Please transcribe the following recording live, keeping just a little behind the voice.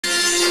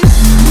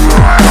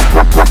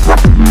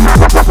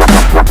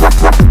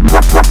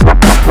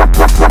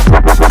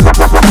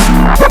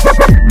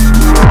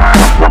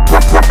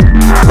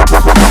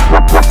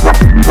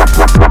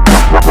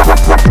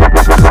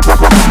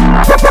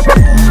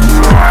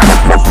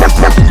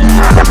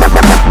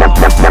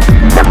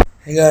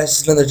Hey guys,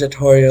 it's another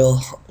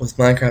tutorial with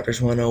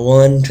Minecrafters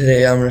 101.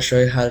 Today I'm going to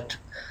show you how to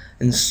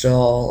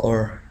install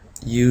or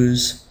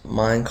use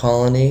Mine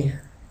Colony.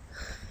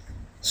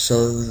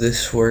 So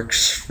this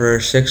works for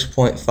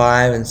 6.5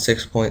 and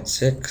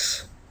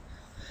 6.6.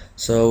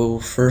 So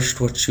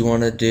first what you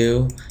want to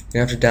do, you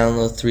have to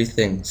download three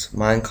things: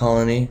 Mine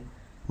Colony,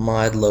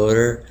 Mod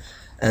Loader,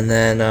 and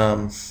then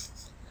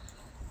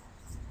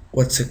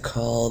what's it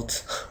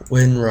called?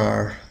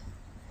 WinRAR.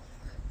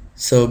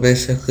 So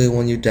basically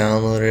when you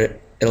download it,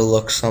 it'll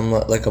look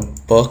somewhat like a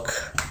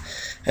book,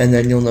 and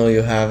then you'll know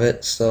you have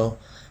it. So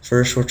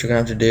first what you're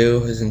going to have to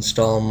do is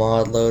install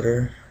Mod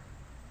Loader,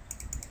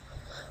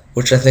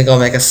 which I think I'll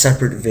make a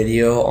separate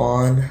video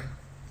on.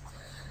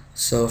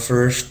 So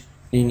first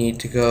you need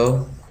to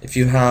go, if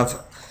you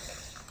have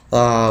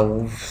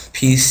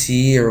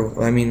PC, or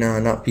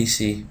not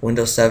PC,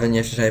 Windows 7,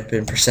 you have to type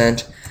in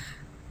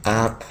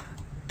 %app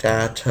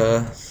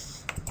data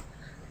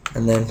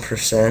and then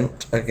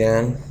 %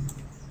 again,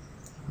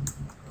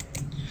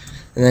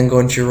 and then go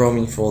into your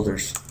roaming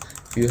folders.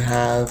 If you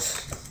have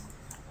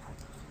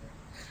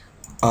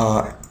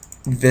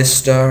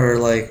Vista or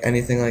like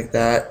anything like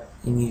that,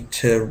 you need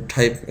to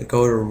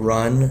go to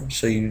run.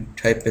 So you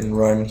type in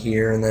run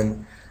here, and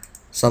then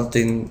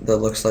something that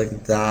looks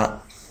like that,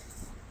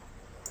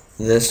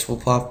 this will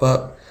pop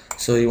up.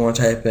 So you want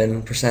to type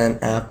in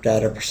 %app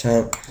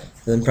data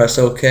then press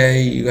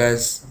OK. You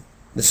guys,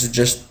 this is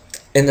just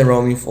in the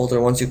roaming folder.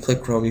 Once you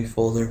click roaming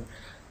folder,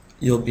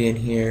 you'll be in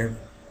here.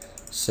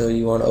 So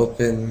you want to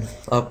open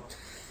up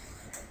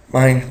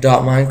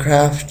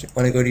Minecraft. You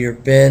want to go to your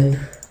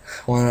bin,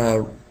 want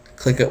to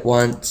click it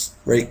once,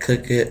 right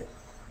click it,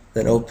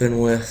 then open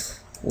with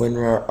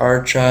WinRAR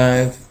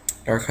archive.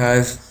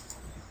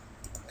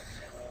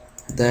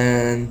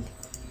 Then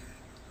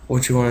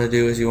what you want to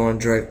do is you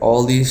want to drag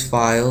all these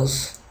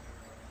files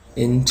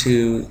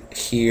into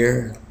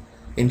here,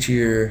 into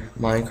your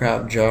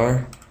Minecraft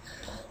jar.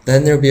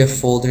 Then there'll be a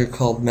folder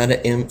called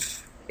meta.inf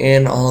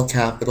in all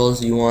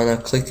capitals. You want to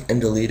click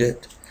and delete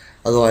it,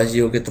 otherwise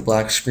you'll get the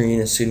black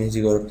screen as soon as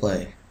you go to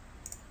play.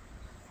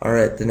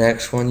 Alright, the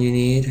next one you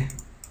need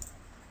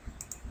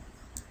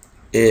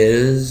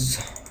is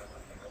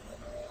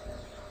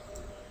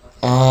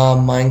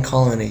Mine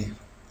Colony.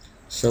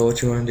 So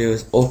what you want to do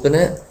is open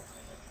it.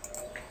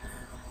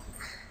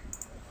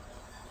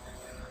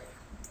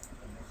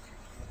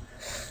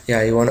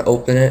 Yeah, you want to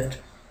open it.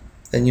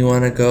 Then you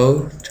want to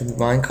go to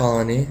Mine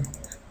Colony,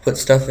 put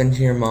stuff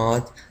into your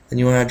mod. Then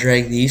you want to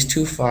drag these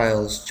two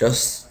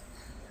files.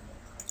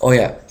 Oh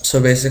yeah,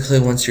 so basically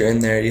once you're in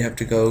there, you have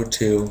to go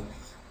to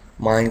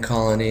Mine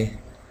Colony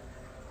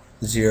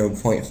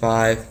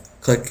 0.5,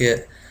 click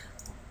it,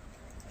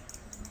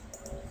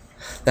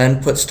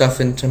 then put stuff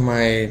into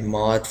my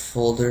mod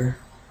folder.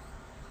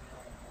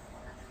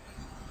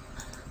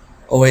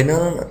 Oh wait,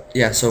 no.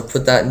 Yeah, so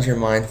put that into your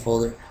mine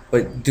folder,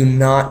 but do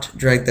not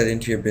drag that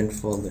into your bin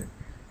folder.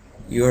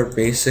 You are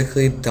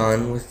basically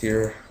done with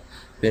your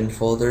bin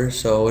folder.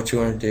 So what you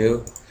want to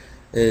do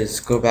is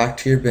go back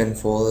to your bin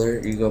folder.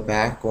 You go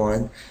back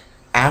one.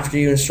 After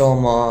you install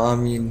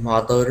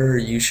mod loader,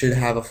 you should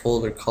have a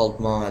folder called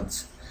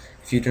mods.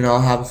 If you do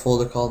not have a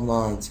folder called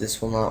mods,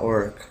 this will not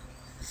work.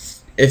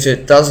 If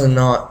it does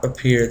not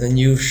appear, then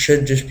you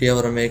should just be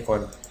able to make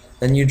one.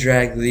 Then you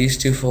drag these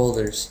two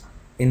folders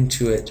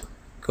into it.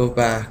 Go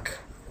back.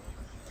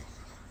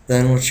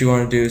 Then what you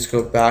want to do is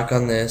go back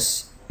on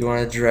this. You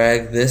want to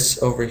drag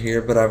this over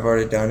here, but I've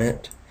already done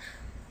it.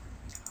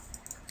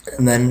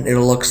 And then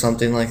it'll look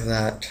something like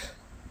that.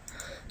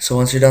 So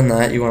once you're done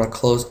that, you want to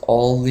close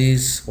all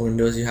these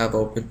windows you have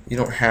open. You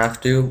don't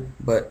have to,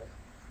 but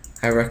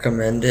I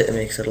recommend it. It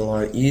makes it a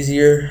lot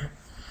easier.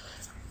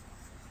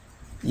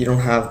 You don't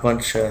have a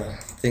bunch of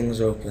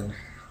things open.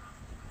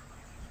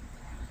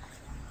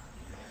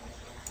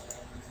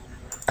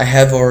 I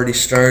have already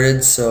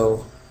started,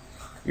 so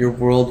your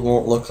world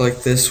won't look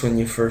like this when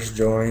you first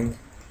join.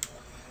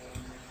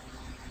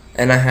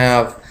 And I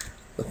have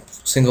the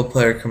single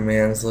player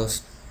commands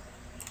list.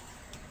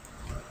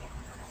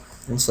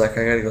 One sec,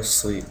 I gotta go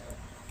sleep.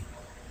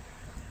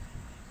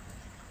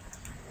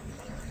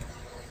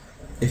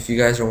 If you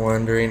guys are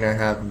wondering, I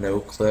have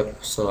no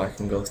clip, so I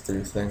can go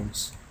through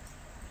things.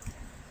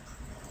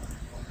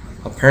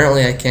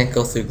 Apparently I can't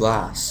go through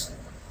glass.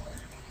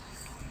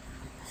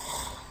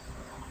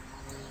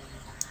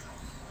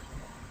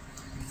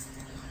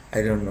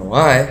 I don't know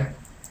why,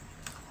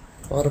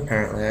 but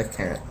apparently I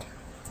can't.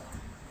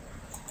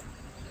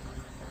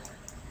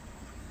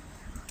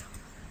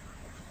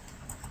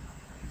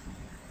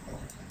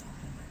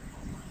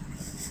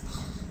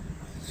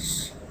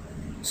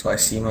 So I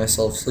see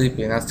myself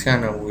sleeping. That's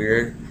kind of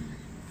weird.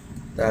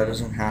 That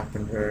doesn't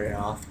happen very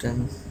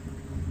often.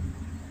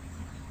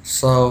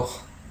 So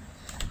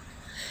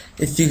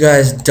if you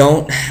guys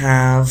don't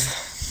have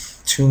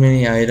too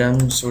many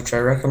items, which I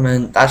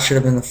recommend, that should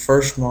have been the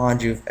first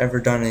mod you've ever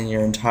done in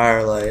your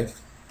entire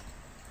life.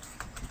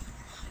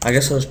 I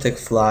guess I'll just take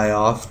fly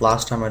off.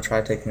 Last time I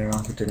tried taking it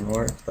off, it didn't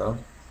work though.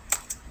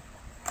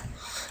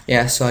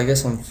 Yeah, so I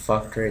guess I'm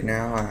fucked right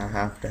now. I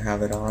have to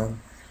have it on.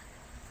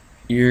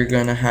 you're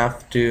gonna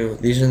have to,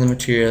 these are the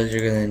materials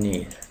you're gonna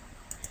need.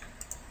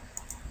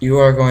 You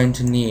are going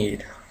to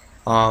need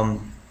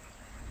an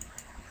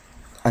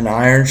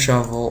iron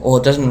shovel. Well,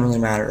 it doesn't really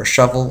matter. A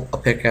shovel, a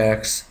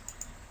pickaxe,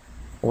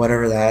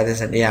 whatever that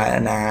is, and yeah,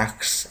 an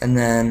axe. And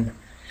then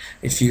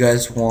if you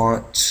guys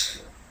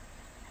want,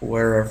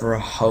 wherever a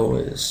hoe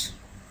is.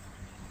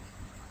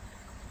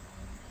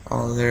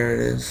 Oh, there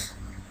it is.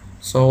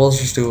 So we'll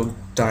just do a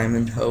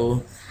diamond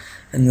hoe.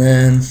 And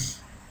then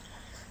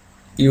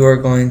you are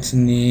going to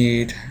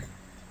need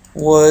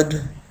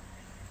wood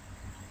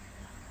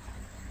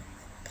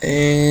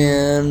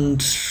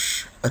and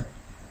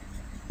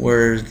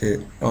where is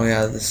it? Oh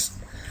yeah, this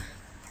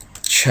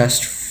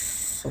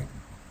chest,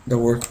 the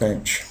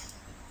workbench.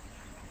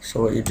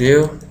 So what you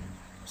do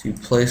is you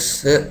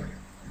place it,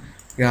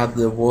 grab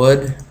the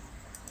wood,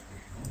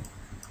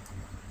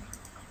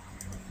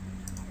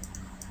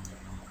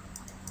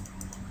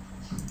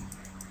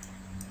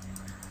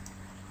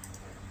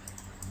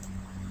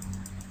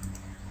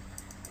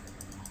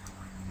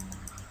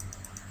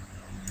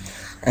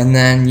 and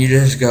then you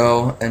just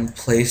go and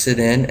place it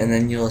in, and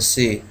then you'll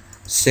see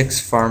 6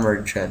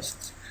 farmer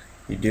chests.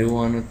 You do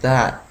one with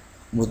that,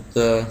 with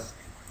the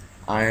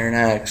iron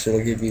axe,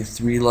 it'll give you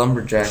 3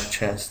 lumberjack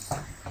chests,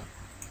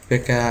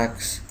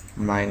 pickaxe,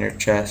 miner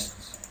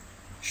chests,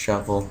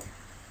 shovel,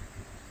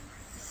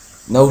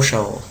 no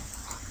shovel.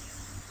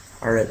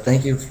 Alright,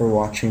 thank you for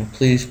watching.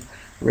 Please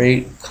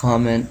rate,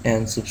 comment,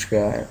 and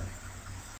subscribe.